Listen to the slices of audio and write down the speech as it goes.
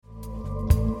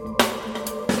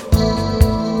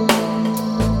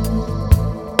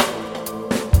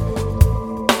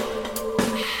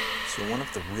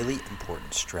really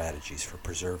important strategies for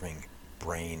preserving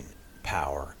brain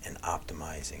power and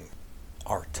optimizing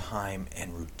our time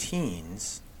and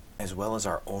routines, as well as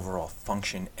our overall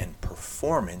function and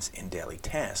performance in daily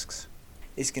tasks,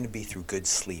 is going to be through good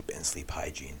sleep and sleep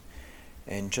hygiene.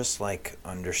 And just like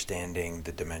understanding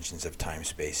the dimensions of time,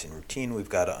 space, and routine, we've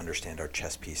got to understand our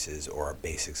chess pieces or our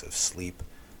basics of sleep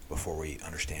before we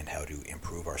understand how to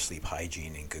improve our sleep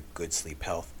hygiene and good sleep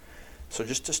health. So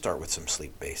just to start with some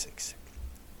sleep basics.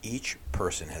 Each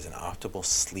person has an optimal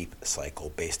sleep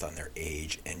cycle based on their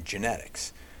age and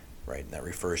genetics, right? And that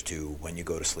refers to when you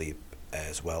go to sleep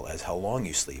as well as how long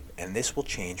you sleep. And this will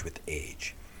change with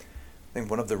age. I think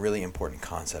one of the really important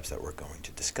concepts that we're going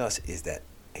to discuss is that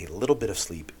a little bit of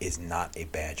sleep is not a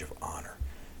badge of honor.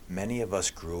 Many of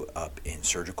us grew up in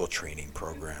surgical training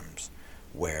programs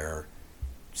where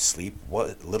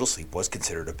little sleep was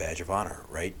considered a badge of honor,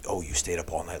 right? Oh, you stayed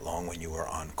up all night long when you were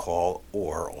on call,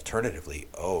 or alternatively,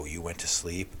 oh, you went to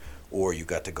sleep, or you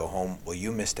got to go home. Well,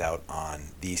 you missed out on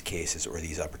these cases or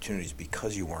these opportunities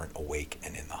because you weren't awake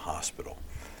and in the hospital.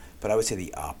 But I would say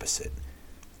the opposite.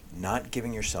 Not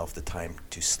giving yourself the time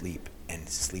to sleep and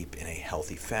sleep in a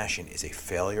healthy fashion is a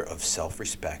failure of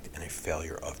self-respect and a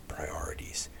failure of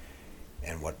priorities.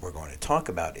 And what we're going to talk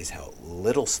about is how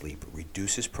little sleep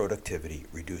reduces productivity,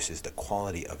 reduces the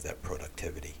quality of that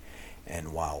productivity.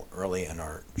 And while early in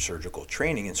our surgical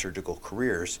training and surgical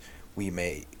careers, we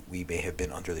may have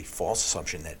been under the false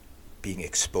assumption that being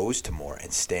exposed to more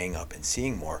and staying up and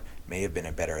seeing more may have been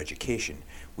a better education.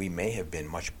 We may have been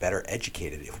much better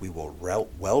educated if we were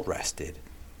well rested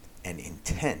and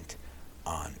intent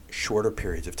on shorter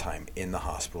periods of time in the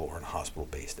hospital or in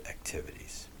hospital-based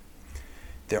activities.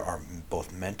 There are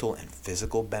both mental and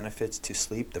physical benefits to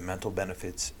sleep. The mental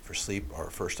benefits for sleep are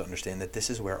first to understand that this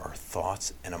is where our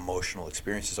thoughts and emotional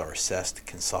experiences are assessed,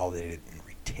 consolidated, and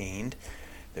retained.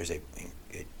 There's an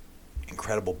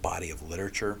incredible body of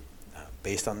literature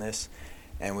based on this.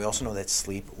 And we also know that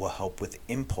sleep will help with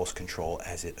impulse control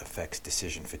as it affects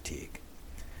decision fatigue.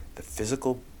 The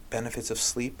physical benefits of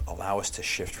sleep allow us to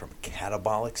shift from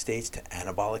catabolic states to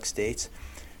anabolic states,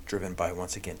 driven by,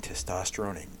 once again,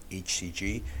 testosterone and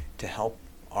HCG, to help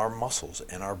our muscles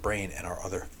and our brain and our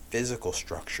other physical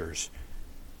structures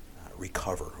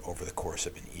recover over the course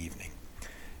of an evening.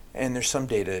 And there's some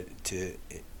data to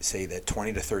say that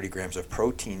 20 to 30 grams of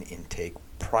protein intake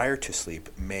prior to sleep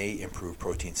may improve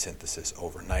protein synthesis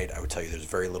overnight. I would tell you there's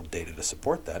very little data to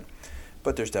support that,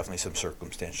 but there's definitely some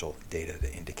circumstantial data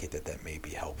to indicate that that may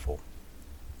be helpful.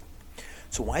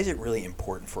 So why is it really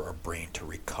important for our brain to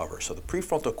recover? So the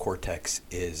prefrontal cortex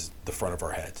is the front of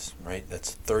our heads, right?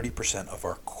 That's 30% of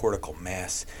our cortical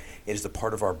mass. It is the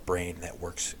part of our brain that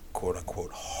works, quote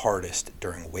unquote, hardest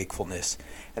during wakefulness,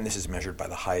 and this is measured by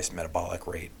the highest metabolic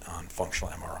rate on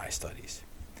functional MRI studies.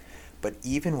 But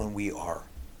even when we are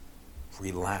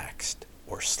relaxed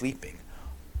or sleeping,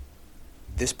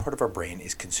 this part of our brain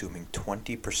is consuming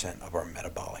 20% of our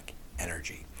metabolic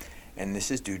energy. And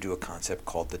this is due to a concept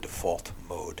called the default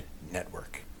mode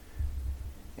network.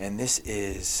 And this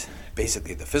is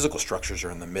basically the physical structures are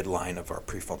in the midline of our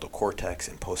prefrontal cortex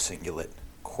and postcingulate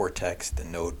cortex, the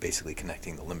node basically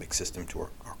connecting the limbic system to our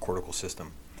cortical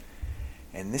system.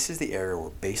 And this is the area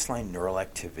where baseline neural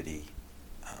activity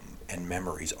and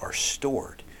memories are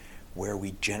stored, where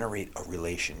we generate a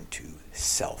relation to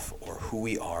self or who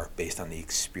we are based on the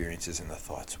experiences and the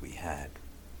thoughts we had.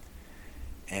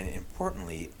 And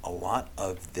importantly, a lot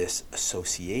of this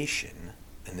association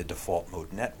in the default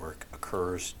mode network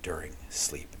occurs during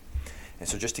sleep. And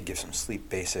so just to give some sleep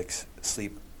basics,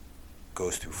 sleep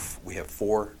goes through, we have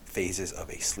 4 phases of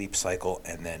a sleep cycle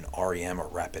and then REM or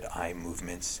rapid eye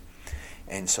movements.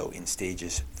 And so in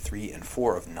stages 3 and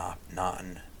 4 of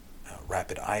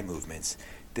non-rapid eye movements,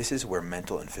 this is where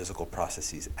mental and physical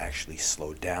processes actually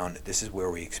slow down. This is where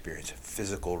we experience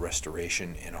physical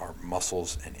restoration in our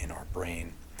muscles and in our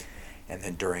brain. And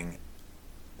then during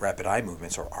rapid eye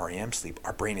movements or REM sleep,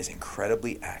 our brain is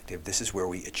incredibly active. This is where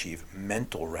we achieve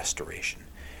mental restoration.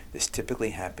 This typically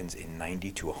happens in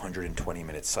 90 to 120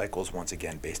 minute cycles, once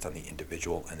again based on the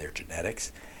individual and their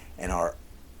genetics. And our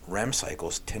REM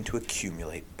cycles tend to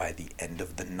accumulate by the end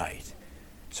of the night.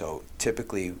 So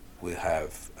typically we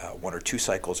have 1 or 2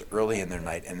 cycles early in their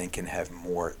night and then can have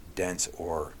more dense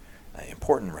or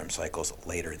important REM cycles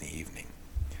later in the evening.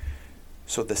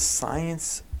 So the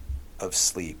science of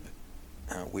sleep,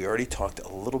 we already talked a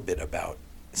little bit about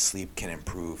sleep can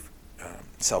improve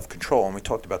self-control, and we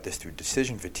talked about this through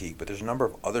decision fatigue, but there's a number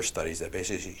of other studies that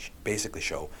basically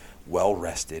show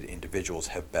well-rested individuals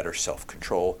have better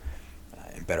self-control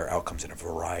and better outcomes in a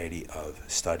variety of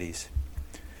studies.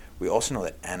 We also know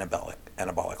that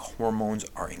anabolic hormones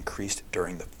are increased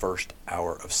during the first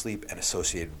hour of sleep and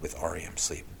associated with REM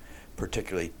sleep,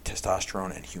 particularly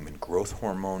testosterone and human growth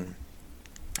hormone,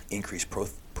 increased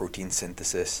protein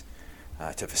synthesis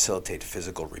to facilitate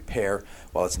physical repair.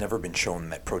 While it's never been shown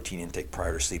that protein intake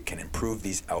prior to sleep can improve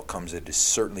these outcomes, it has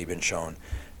certainly been shown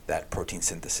that protein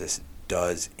synthesis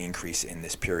does increase in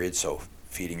this period, so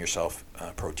feeding yourself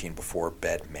protein before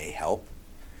bed may help.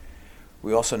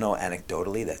 We also know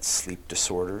anecdotally that sleep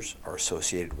disorders are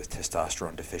associated with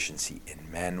testosterone deficiency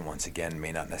in men. Once again,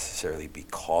 may not necessarily be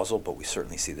causal, but we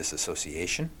certainly see this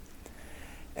association.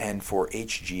 And for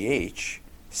HGH,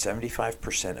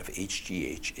 75% of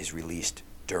HGH is released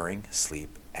during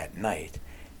sleep at night,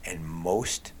 and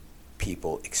most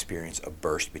people experience a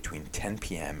burst between 10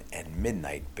 p.m. and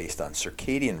midnight based on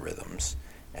circadian rhythms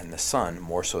and the sun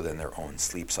more so than their own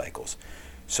sleep cycles.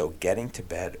 So getting to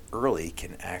bed early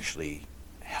can actually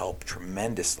help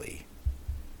tremendously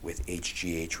with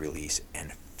HGH release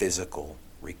and physical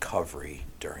recovery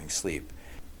during sleep.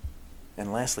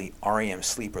 And lastly, REM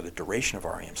sleep, or the duration of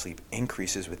REM sleep,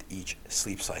 increases with each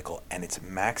sleep cycle, and it's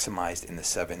maximized in the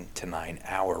 7 to 9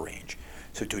 hour range.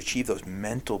 So to achieve those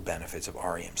mental benefits of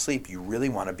REM sleep, you really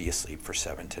want to be asleep for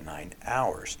 7 to 9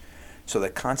 hours. So the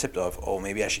concept of,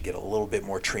 maybe I should get a little bit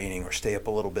more training or stay up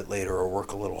a little bit later or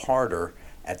work a little harder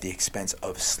at the expense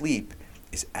of sleep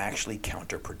is actually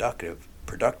counterproductive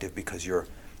because your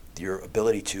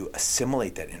ability to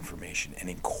assimilate that information and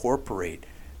incorporate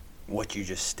what you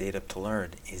just stayed up to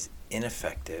learn is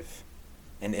ineffective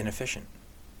and inefficient.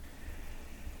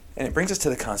 And it brings us to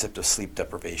the concept of sleep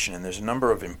deprivation, and there's a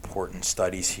number of important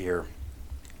studies here.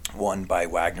 One by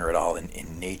Wagner et al.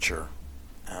 in Nature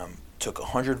took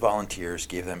 100 volunteers,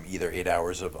 gave them either 8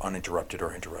 hours of uninterrupted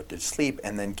or interrupted sleep,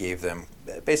 and then gave them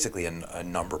basically a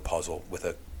number puzzle with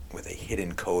a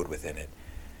hidden code within it.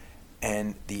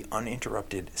 And the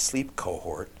uninterrupted sleep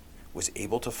cohort was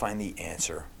able to find the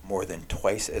answer more than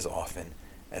twice as often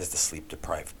as the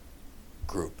sleep-deprived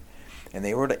group. And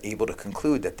they were able to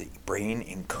conclude that the brain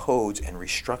encodes and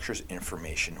restructures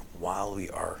information while we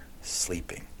are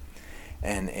sleeping.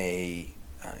 And a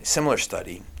similar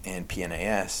study in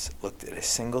PNAS looked at a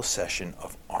single session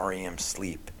of REM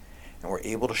sleep and were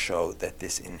able to show that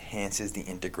this enhances the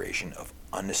integration of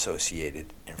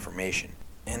unassociated information.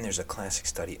 And there's a classic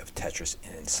study of Tetris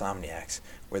in Insomniacs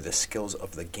where the skills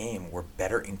of the game were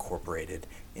better incorporated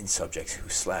in subjects who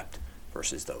slept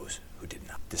versus those who did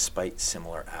not, despite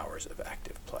similar hours of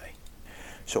active play.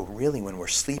 So really when we're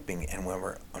sleeping and when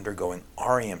we're undergoing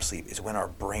REM sleep is when our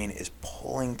brain is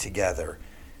pulling together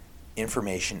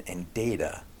information and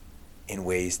data in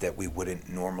ways that we wouldn't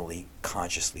normally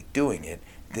consciously doing it.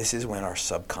 This is when our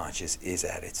subconscious is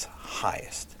at its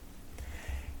highest.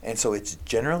 And so it's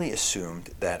generally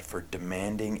assumed that for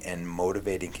demanding and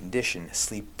motivating condition,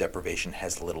 sleep deprivation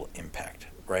has little impact,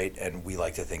 right? And we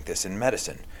like to think this in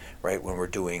medicine, right? When we're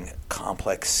doing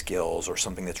complex skills or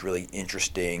something that's really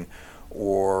interesting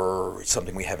or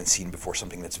something we haven't seen before,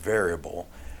 something that's variable,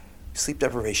 sleep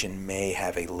deprivation may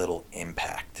have a little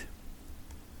impact.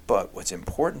 But what's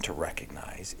important to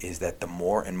recognize is that the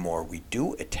more and more we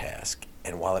do a task,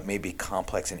 and while it may be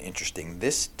complex and interesting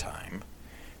this time,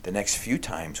 the next few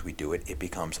times we do it, it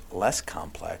becomes less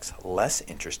complex, less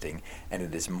interesting, and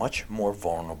it is much more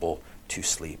vulnerable to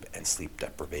sleep and sleep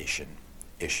deprivation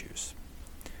issues.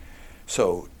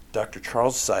 So Dr.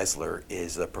 Charles Czeisler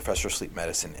is a professor of sleep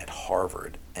medicine at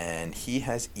Harvard, and he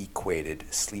has equated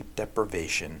sleep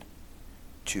deprivation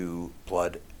to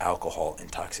blood alcohol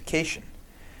intoxication,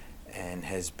 and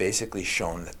has basically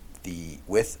shown that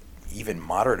with even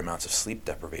moderate amounts of sleep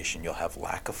deprivation, you'll have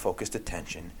lack of focused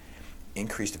attention,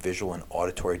 increased visual and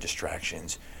auditory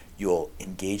distractions, you'll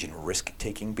engage in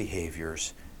risk-taking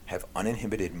behaviors, have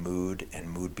uninhibited mood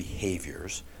and mood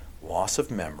behaviors, loss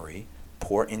of memory,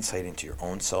 poor insight into your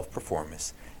own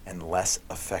self-performance, and less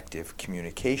effective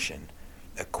communication,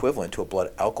 equivalent to a blood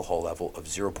alcohol level of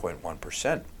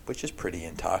 0.1%, which is pretty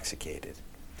intoxicated.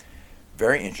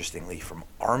 Very interestingly, from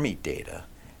Army data,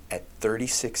 at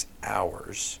 36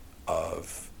 hours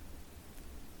of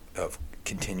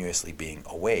continuously being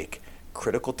awake,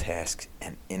 critical tasks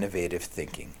and innovative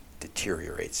thinking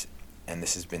deteriorates. And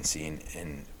this has been seen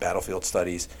in battlefield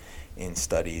studies, in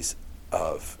studies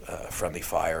of friendly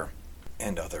fire,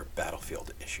 and other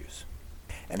battlefield issues.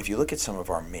 And if you look at some of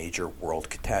our major world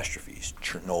catastrophes,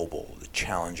 Chernobyl, the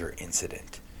Challenger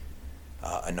incident,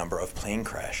 a number of plane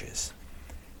crashes,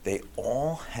 they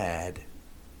all had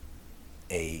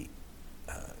a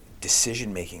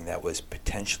decision-making that was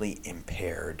potentially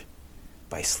impaired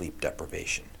by sleep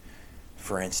deprivation.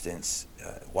 For instance,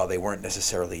 while they weren't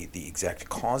necessarily the exact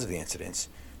cause of the incidents,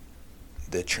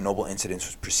 the Chernobyl incident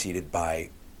was preceded by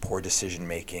poor decision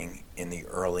making in the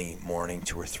early morning,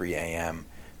 2 or 3 a.m.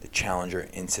 The Challenger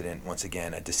incident, once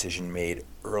again, a decision made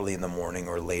early in the morning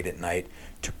or late at night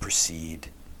to proceed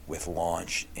with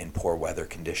launch in poor weather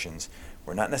conditions,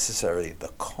 were not necessarily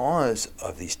the cause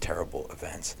of these terrible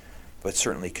events, but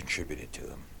certainly contributed to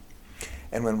them.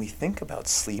 And when we think about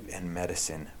sleep and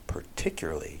medicine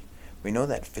particularly, we know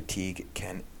that fatigue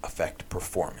can affect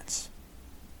performance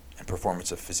and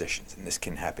performance of physicians. And this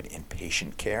can happen in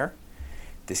patient care.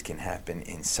 This can happen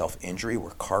in self-injury,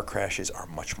 where car crashes are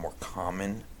much more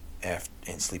common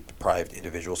in sleep-deprived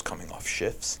individuals coming off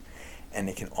shifts. And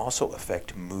it can also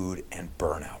affect mood and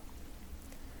burnout.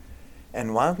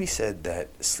 And while we said that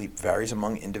sleep varies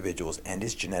among individuals and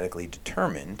is genetically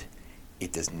determined,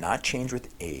 it does not change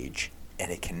with age,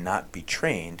 and it cannot be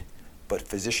trained, but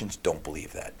physicians don't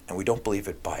believe that, and we don't believe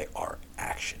it by our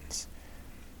actions.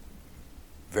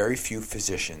 Very few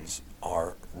physicians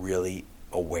are really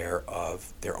aware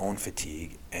of their own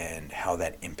fatigue and how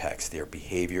that impacts their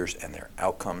behaviors and their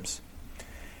outcomes.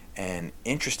 And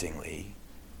interestingly,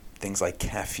 things like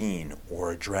caffeine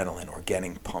or adrenaline or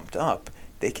getting pumped up,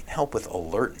 they can help with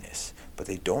alertness, but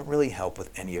they don't really help with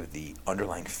any of the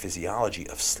underlying physiology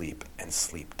of sleep and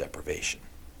sleep deprivation.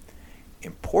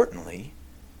 Importantly,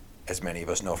 as many of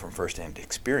us know from firsthand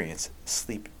experience,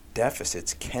 sleep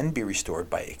deficits can be restored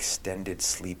by extended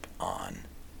sleeping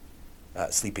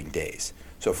days.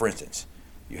 So for instance,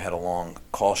 you had a long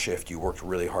call shift, you worked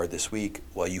really hard this week,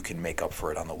 well, you can make up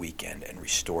for it on the weekend and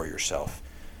restore yourself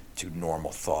to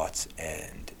normal thoughts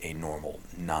and a normal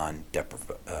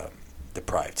non-deprived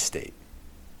state.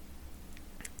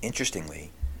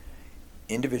 Interestingly,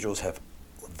 individuals have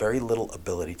very little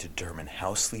ability to determine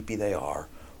how sleepy they are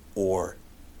or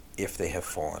if they have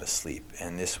fallen asleep.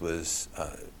 And this was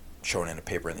shown in a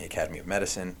paper in the Academy of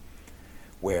Medicine,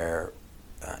 where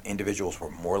individuals were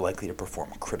more likely to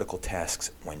perform critical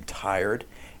tasks when tired,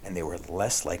 and they were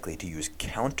less likely to use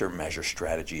countermeasure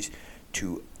strategies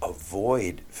to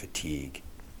avoid fatigue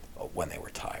when they were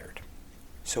tired.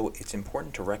 So it's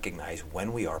important to recognize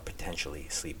when we are potentially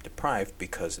sleep deprived,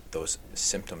 because those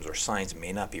symptoms or signs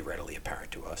may not be readily apparent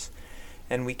to us,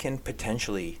 and we can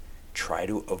potentially try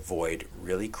to avoid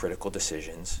really critical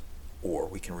decisions, or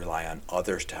we can rely on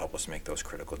others to help us make those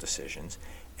critical decisions.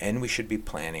 And we should be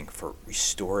planning for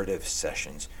restorative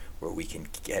sessions where we can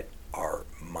get our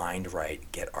mind right,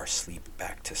 get our sleep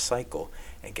back to cycle,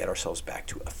 and get ourselves back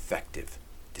to effective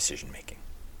decision making.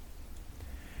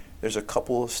 There's a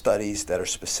couple of studies that are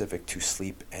specific to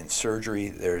sleep and surgery.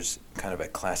 There's kind of a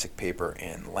classic paper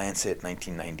in Lancet,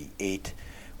 1998,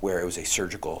 where it was a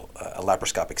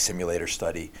laparoscopic simulator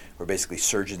study where basically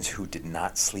surgeons who did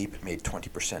not sleep made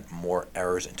 20% more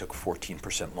errors and took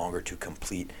 14% longer to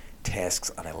complete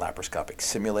tasks on a laparoscopic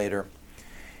simulator.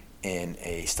 In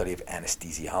a study of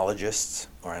anesthesiologists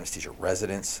or anesthesia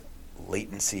residents,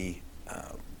 latency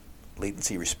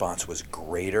response was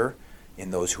greater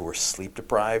in those who were sleep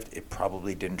deprived. It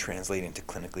probably didn't translate into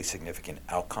clinically significant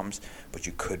outcomes, but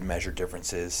you could measure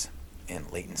differences in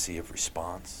latency of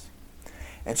response.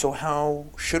 And so how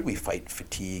should we fight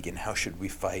fatigue, and how should we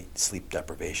fight sleep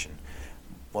deprivation?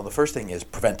 Well, the first thing is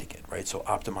preventing it, right? So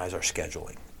optimize our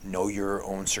scheduling. Know your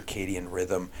own circadian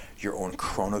rhythm, your own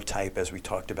chronotype, as we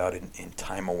talked about in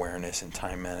time awareness and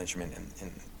time management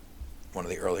in one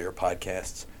of the earlier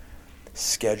podcasts.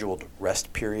 Scheduled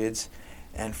rest periods.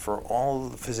 And for all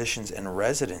the physicians and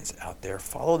residents out there,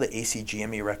 follow the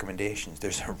ACGME recommendations.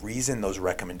 There's a reason those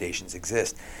recommendations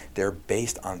exist. They're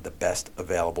based on the best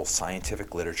available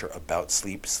scientific literature about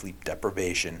sleep, sleep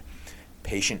deprivation,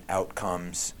 patient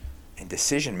outcomes, and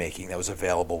decision making that was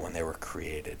available when they were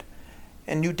created.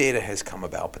 And new data has come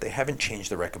about, but they haven't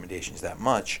changed the recommendations that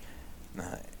much,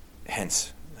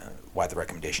 hence why the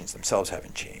recommendations themselves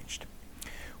haven't changed.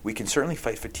 We can certainly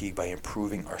fight fatigue by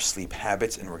improving our sleep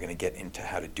habits, and we're going to get into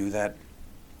how to do that.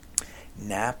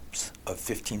 Naps of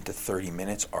 15 to 30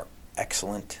 minutes are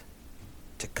excellent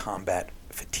to combat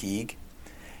fatigue.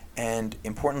 And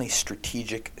importantly,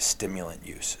 strategic stimulant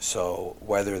use. So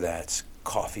whether that's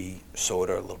coffee,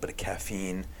 soda, a little bit of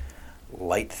caffeine,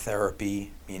 light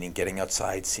therapy, meaning getting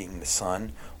outside, seeing the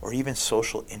sun, or even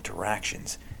social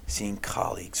interactions, seeing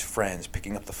colleagues, friends,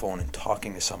 picking up the phone and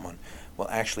talking to someone will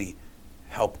actually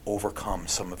help overcome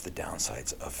some of the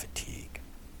downsides of fatigue.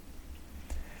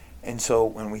 And so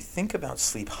when we think about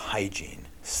sleep hygiene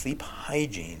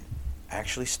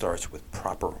actually starts with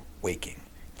proper waking.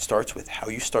 It starts with how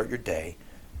you start your day,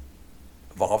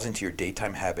 evolves into your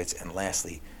daytime habits, and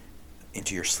lastly,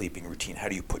 into your sleeping routine. How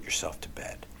do you put yourself to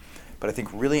bed? But I think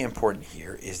really important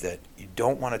here is that you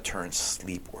don't want to turn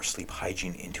sleep or sleep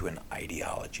hygiene into an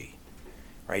ideology,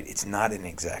 right? It's not an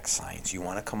exact science. You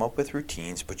want to come up with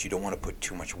routines, but you don't want to put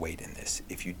too much weight in this.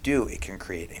 If you do, it can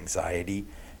create anxiety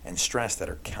and stress that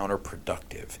are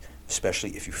counterproductive,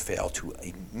 especially if you fail to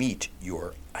meet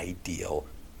your ideal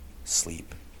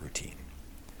sleep routine.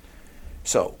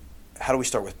 So, how do we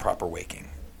start with proper waking?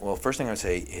 Well, first thing I would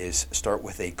say is start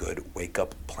with a good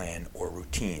wake-up plan or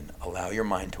routine. Allow your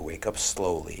mind to wake up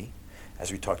slowly.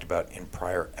 As we talked about in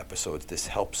prior episodes, this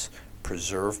helps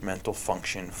preserve mental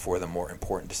function for the more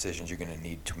important decisions you're going to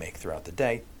need to make throughout the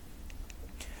day.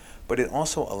 But it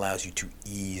also allows you to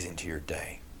ease into your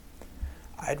day.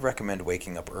 I'd recommend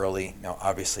waking up early. Now,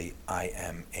 obviously, I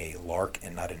am a lark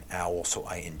and not an owl, so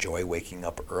I enjoy waking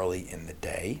up early in the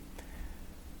day.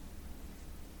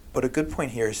 But a good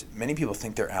point here is many people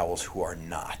think they're owls who are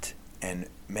not. And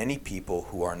many people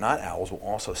who are not owls will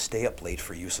also stay up late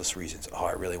for useless reasons. Oh,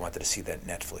 I really wanted to see that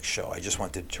Netflix show. I just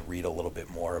wanted to read a little bit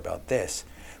more about this.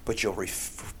 But you'll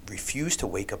refuse to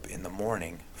wake up in the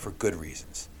morning for good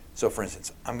reasons. So, for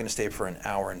instance, I'm going to stay for an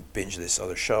hour and binge this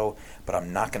other show, but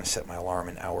I'm not going to set my alarm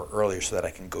an hour earlier so that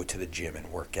I can go to the gym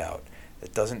and work out.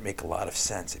 That doesn't make a lot of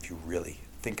sense if you really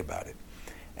think about it.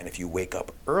 And if you wake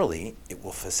up early, it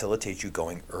will facilitate you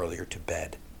going earlier to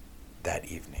bed that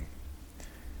evening.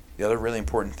 The other really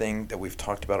important thing that we've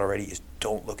talked about already is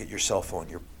don't look at your cell phone.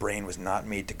 Your brain was not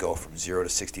made to go from 0 to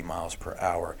 60 miles per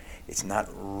hour. It's not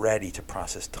ready to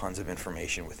process tons of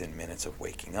information within minutes of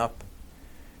waking up.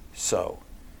 So,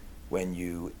 when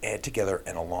you add together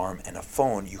an alarm and a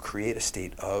phone, you create a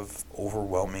state of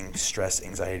overwhelming stress,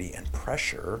 anxiety, and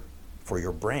pressure for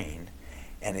your brain,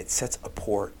 and it sets a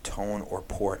poor tone or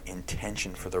poor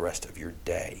intention for the rest of your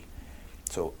day.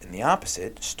 So, in the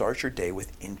opposite, start your day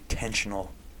with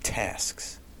intentional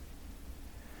tasks,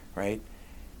 right?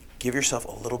 Give yourself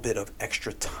a little bit of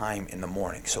extra time in the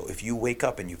morning. So if you wake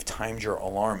up and you've timed your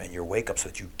alarm and your wake up so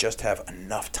that you just have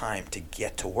enough time to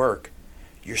get to work,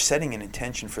 you're setting an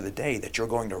intention for the day that you're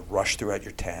going to rush throughout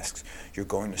your tasks. You're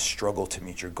going to struggle to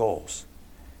meet your goals.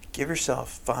 Give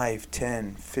yourself 5,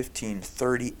 10, 15,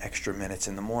 30 extra minutes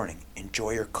in the morning.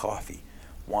 Enjoy your coffee.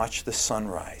 Watch the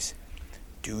sunrise.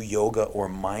 Do yoga or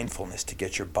mindfulness to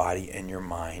get your body and your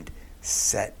mind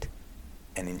set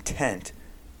an intent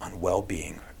on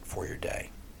well-being for your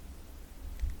day.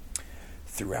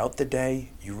 Throughout the day,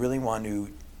 you really want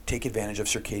to take advantage of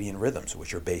circadian rhythms,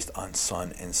 which are based on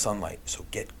sun and sunlight. So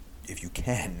get, if you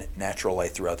can, natural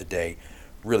light throughout the day.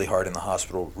 Really hard in the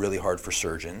hospital, really hard for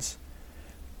surgeons.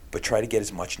 But try to get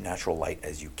as much natural light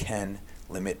as you can.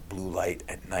 Limit blue light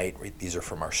at night. Right? These are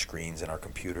from our screens and our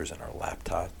computers and our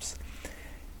laptops.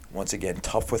 Once again,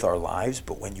 tough with our lives,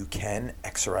 but when you can,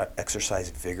 exercise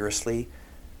vigorously,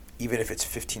 even if it's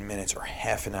 15 minutes or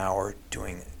half an hour,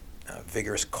 doing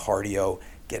vigorous cardio,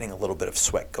 getting a little bit of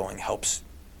sweat going helps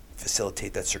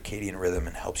facilitate that circadian rhythm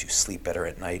and helps you sleep better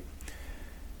at night.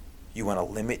 You want to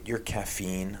limit your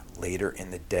caffeine later in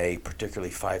the day,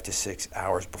 particularly 5 to 6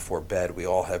 hours before bed. We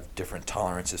all have different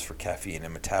tolerances for caffeine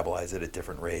and metabolize it at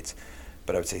different rates,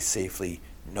 but I would say safely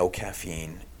no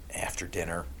caffeine after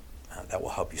dinner. That will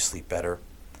help you sleep better.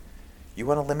 You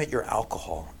want to limit your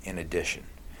alcohol in addition.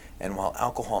 And while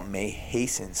alcohol may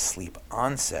hasten sleep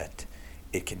onset,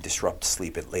 it can disrupt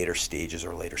sleep at later stages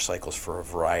or later cycles for a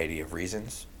variety of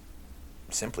reasons.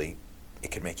 Simply,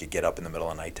 it can make you get up in the middle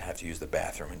of the night to have to use the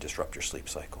bathroom and disrupt your sleep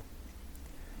cycle.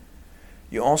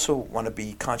 You also want to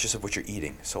be conscious of what you're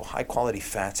eating. So high quality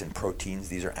fats and proteins,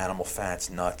 these are animal fats,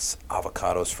 nuts,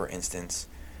 avocados for instance.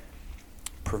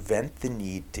 Prevent the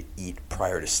need to eat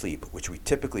prior to sleep, which we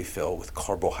typically fill with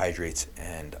carbohydrates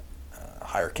and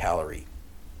higher calorie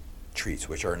treats,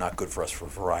 which are not good for us for a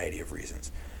variety of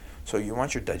reasons. So you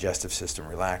want your digestive system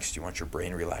relaxed, you want your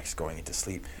brain relaxed going into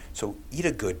sleep. So eat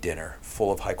a good dinner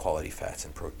full of high quality fats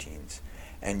and proteins.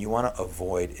 And you want to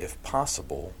avoid, if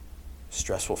possible,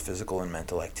 stressful physical and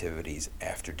mental activities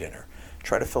after dinner.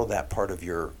 Try to fill that part of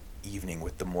your evening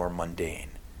with the more mundane.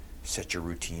 Set your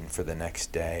routine for the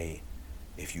next day.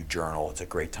 If you journal, it's a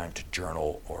great time to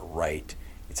journal or write.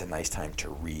 It's a nice time to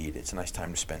read. It's a nice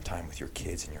time to spend time with your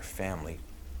kids and your family.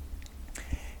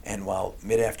 And while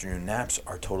mid-afternoon naps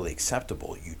are totally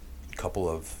acceptable, a couple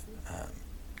of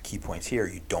key points here.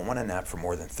 You don't want to nap for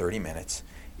more than 30 minutes.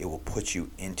 It will put you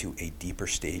into a deeper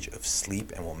stage of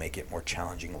sleep and will make it more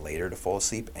challenging later to fall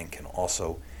asleep, and can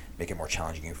also make it more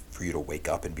challenging for you to wake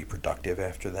up and be productive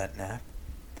after that nap.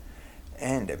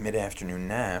 And a mid-afternoon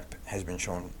nap has been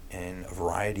shown in a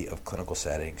variety of clinical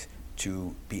settings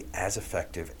to be as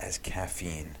effective as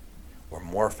caffeine, or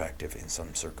more effective in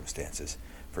some circumstances,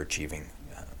 for achieving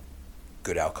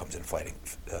good outcomes in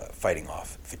fighting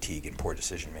off fatigue and poor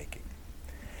decision making.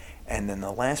 And then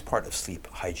the last part of sleep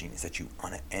hygiene is that you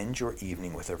want to end your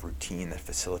evening with a routine that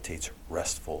facilitates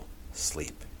restful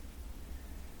sleep.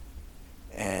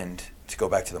 And to go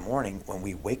back to the morning, when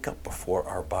we wake up before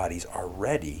our bodies are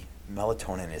ready,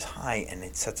 melatonin is high and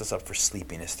it sets us up for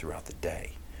sleepiness throughout the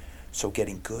day. So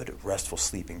getting good, restful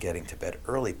sleep and getting to bed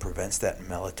early prevents that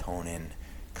melatonin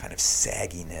kind of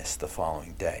sagginess the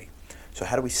following day. So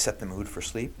how do we set the mood for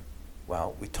sleep?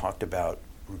 Well, we talked about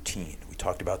routine. We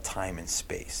talked about time and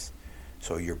space.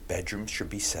 So your bedroom should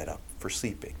be set up for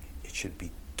sleeping. It should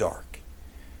be dark.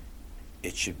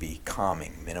 It should be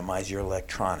calming. Minimize your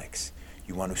electronics.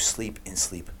 You want to sleep in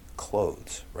sleep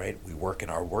clothes, right? We work in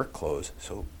our work clothes,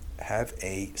 so have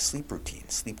a sleep routine,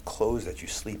 sleep clothes that you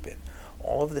sleep in.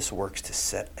 All of this works to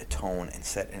set a tone and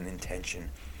set an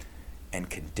intention and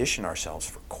condition ourselves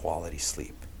for quality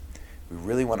sleep. We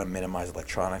really want to minimize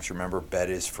electronics. Remember, bed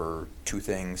is for two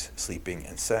things, sleeping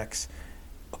and sex.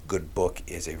 A good book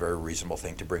is a very reasonable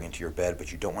thing to bring into your bed,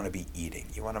 but you don't want to be eating.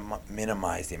 You want to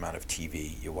minimize the amount of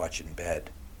TV you watch in bed.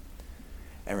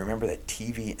 And remember that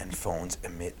TV and phones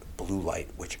emit blue light,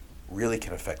 which really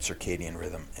can affect circadian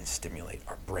rhythm and stimulate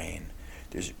our brain.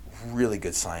 There's really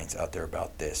good science out there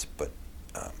about this, but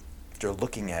they're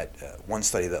looking at one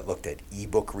study that looked at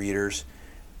ebook readers,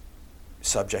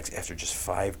 subjects after just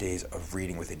 5 days of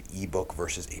reading with an ebook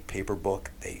versus a paper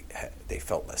book. They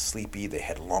felt less sleepy, they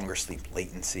had longer sleep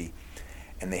latency,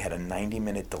 and they had a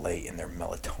 90-minute delay in their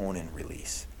melatonin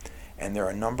release. And there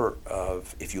are a number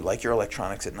of, if you like your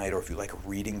electronics at night or if you like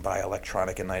reading by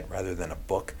electronic at night rather than a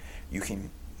book, you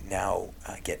can now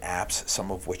get apps,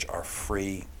 some of which are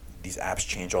free. These apps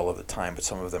change all of the time, but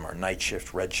some of them are Night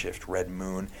Shift, Red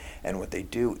Moon. And what they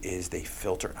do is they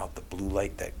filter out the blue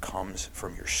light that comes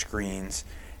from your screens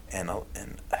and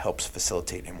helps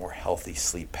facilitate a more healthy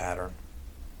sleep pattern.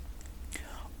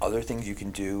 Other things you can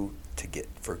do to get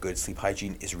for good sleep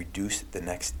hygiene is reduce the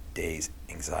next day's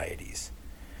anxieties.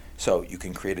 So you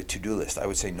can create a to-do list. I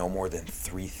would say no more than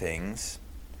 3 things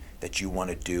that you want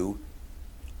to do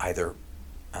either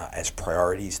as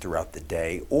priorities throughout the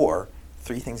day, or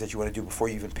 3 things that you want to do before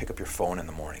you even pick up your phone in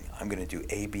the morning. I'm going to do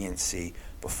A, B, and C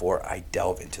before I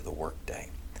delve into the work day.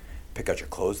 Pick out your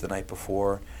clothes the night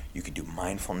before. You can do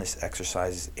mindfulness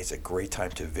exercises. It's a great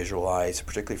time to visualize,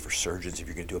 particularly for surgeons. If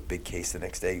you're going to do a big case the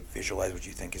next day, visualize what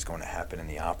you think is going to happen in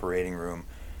the operating room.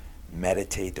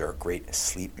 Meditate. There are great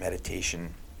sleep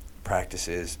meditation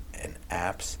practices and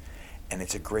apps, and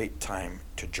it's a great time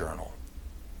to journal.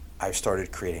 I've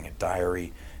started creating a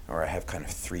diary where I have kind of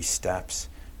 3 steps.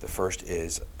 The first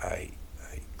is I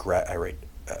write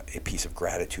a piece of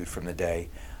gratitude from the day.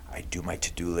 I do my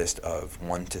to-do list of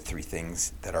 1 to 3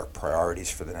 things that are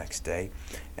priorities for the next day,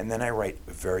 and then I write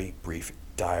a very brief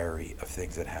diary of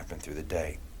things that happen through the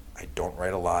day. I don't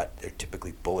write a lot. They're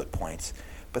typically bullet points,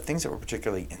 but things that were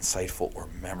particularly insightful or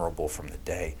memorable from the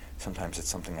day. Sometimes it's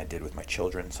something I did with my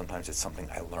children. Sometimes it's something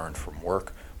I learned from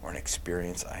work or an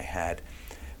experience I had.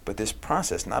 But this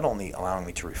process not only allowing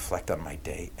me to reflect on my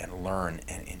day and learn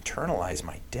and internalize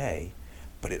my day,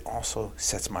 but it also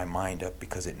sets my mind up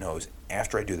because it knows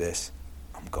after I do this,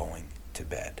 I'm going to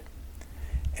bed.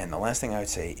 And the last thing I would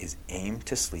say is aim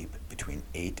to sleep between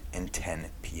 8 and 10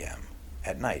 p.m.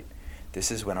 at night. This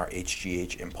is when our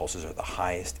HGH impulses are the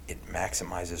highest. It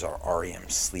maximizes our REM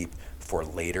sleep for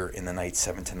later in the night,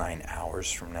 7 to 9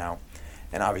 hours from now.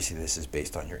 And obviously this is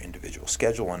based on your individual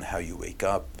schedule and how you wake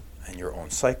up and your own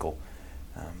cycle.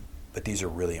 But these are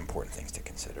really important things to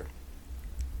consider.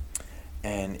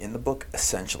 And in the book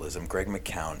Essentialism, Greg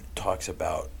McKeown talks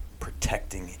about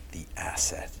protecting the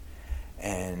asset.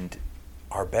 And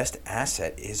our best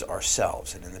asset is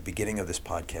ourselves. And in the beginning of this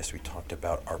podcast, we talked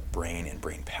about our brain and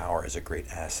brain power as a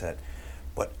great asset.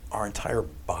 But our entire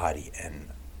body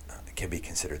can be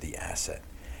considered the asset.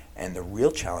 And the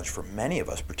real challenge for many of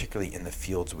us, particularly in the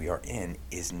fields we are in,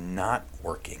 is not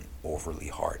working overly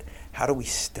hard. How do we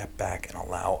step back and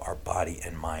allow our body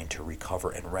and mind to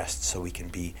recover and rest so we can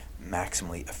be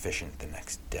maximally efficient the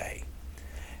next day?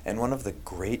 And one of the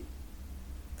great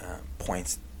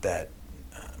points that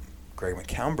Greg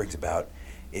McKeown brings about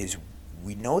is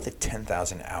we know the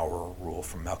 10,000 hour rule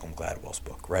from Malcolm Gladwell's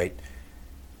book, right?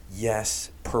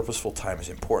 Yes, purposeful time is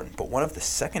important, but one of the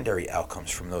secondary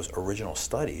outcomes from those original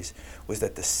studies was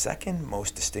that the second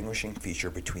most distinguishing feature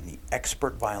between the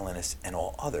expert violinists and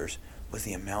all others was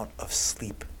the amount of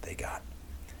sleep they got.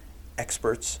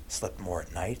 Experts slept more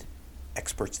at night.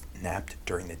 Experts napped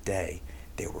during the day.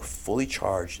 They were fully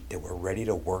charged. They were ready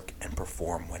to work and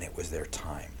perform when it was their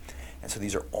time. And so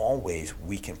these are all ways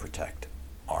we can protect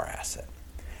our asset.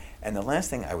 And the last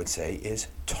thing I would say is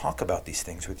talk about these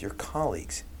things with your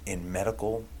colleagues in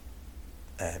medical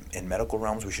In medical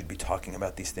realms, we should be talking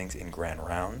about these things in grand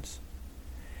rounds.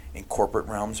 In corporate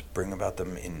realms, bring about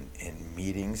them in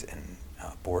meetings and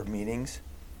board meetings,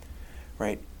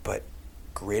 right? But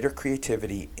greater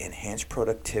creativity, enhanced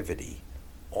productivity,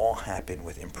 all happen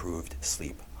with improved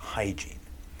sleep hygiene.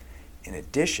 In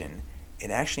addition, it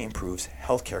actually improves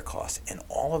healthcare costs, and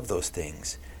all of those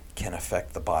things can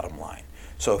affect the bottom line.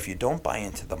 So if you don't buy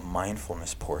into the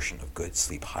mindfulness portion of good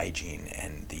sleep hygiene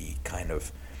and the kind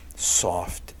of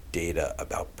soft data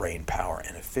about brain power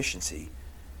and efficiency,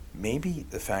 maybe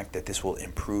the fact that this will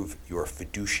improve your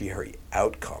fiduciary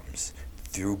outcomes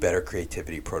through better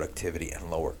creativity, productivity,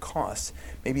 and lower costs,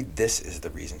 maybe this is the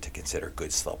reason to consider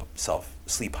good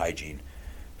sleep hygiene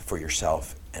for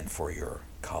yourself and for your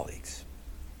colleagues.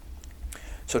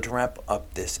 So to wrap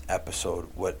up this episode,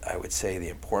 what I would say the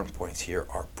important points here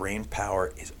are: brain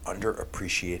power is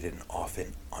underappreciated and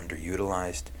often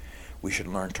underutilized. We should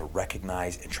learn to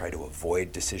recognize and try to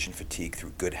avoid decision fatigue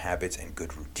through good habits and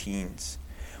good routines.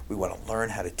 We want to learn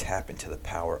how to tap into the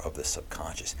power of the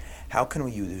subconscious. How can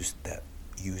we use that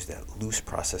loose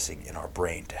processing in our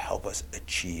brain to help us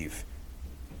achieve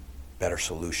better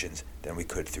solutions than we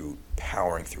could through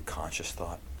powering through conscious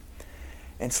thought?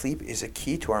 And sleep is a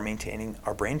key to our maintaining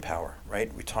our brain power,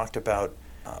 right? We talked about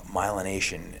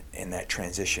myelination in that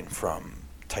transition from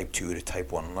type 2 to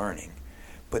type 1 learning.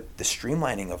 But the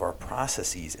streamlining of our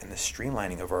processes and the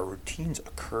streamlining of our routines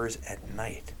occurs at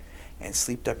night. And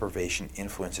sleep deprivation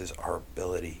influences our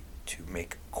ability to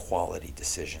make quality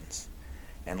decisions.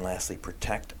 And lastly,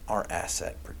 protect our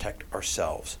asset, protect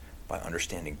ourselves by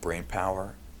understanding brain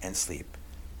power and sleep.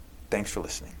 Thanks for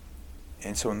listening.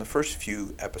 And so in the first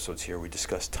few episodes here, we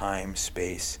discussed time,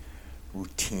 space,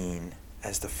 routine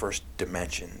as the first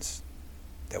dimensions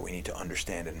that we need to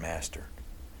understand and master,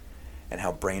 and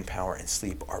how brain power and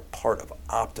sleep are part of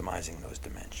optimizing those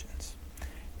dimensions.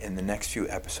 In the next few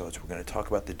episodes, we're going to talk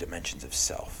about the dimensions of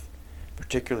self,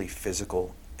 particularly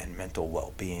physical and mental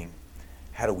well-being.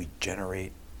 How do we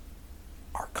generate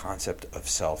our concept of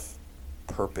self,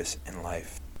 purpose in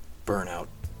life, burnout,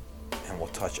 and we'll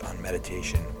touch on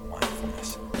meditation,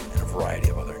 mindfulness, and a variety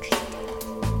of other interesting topics.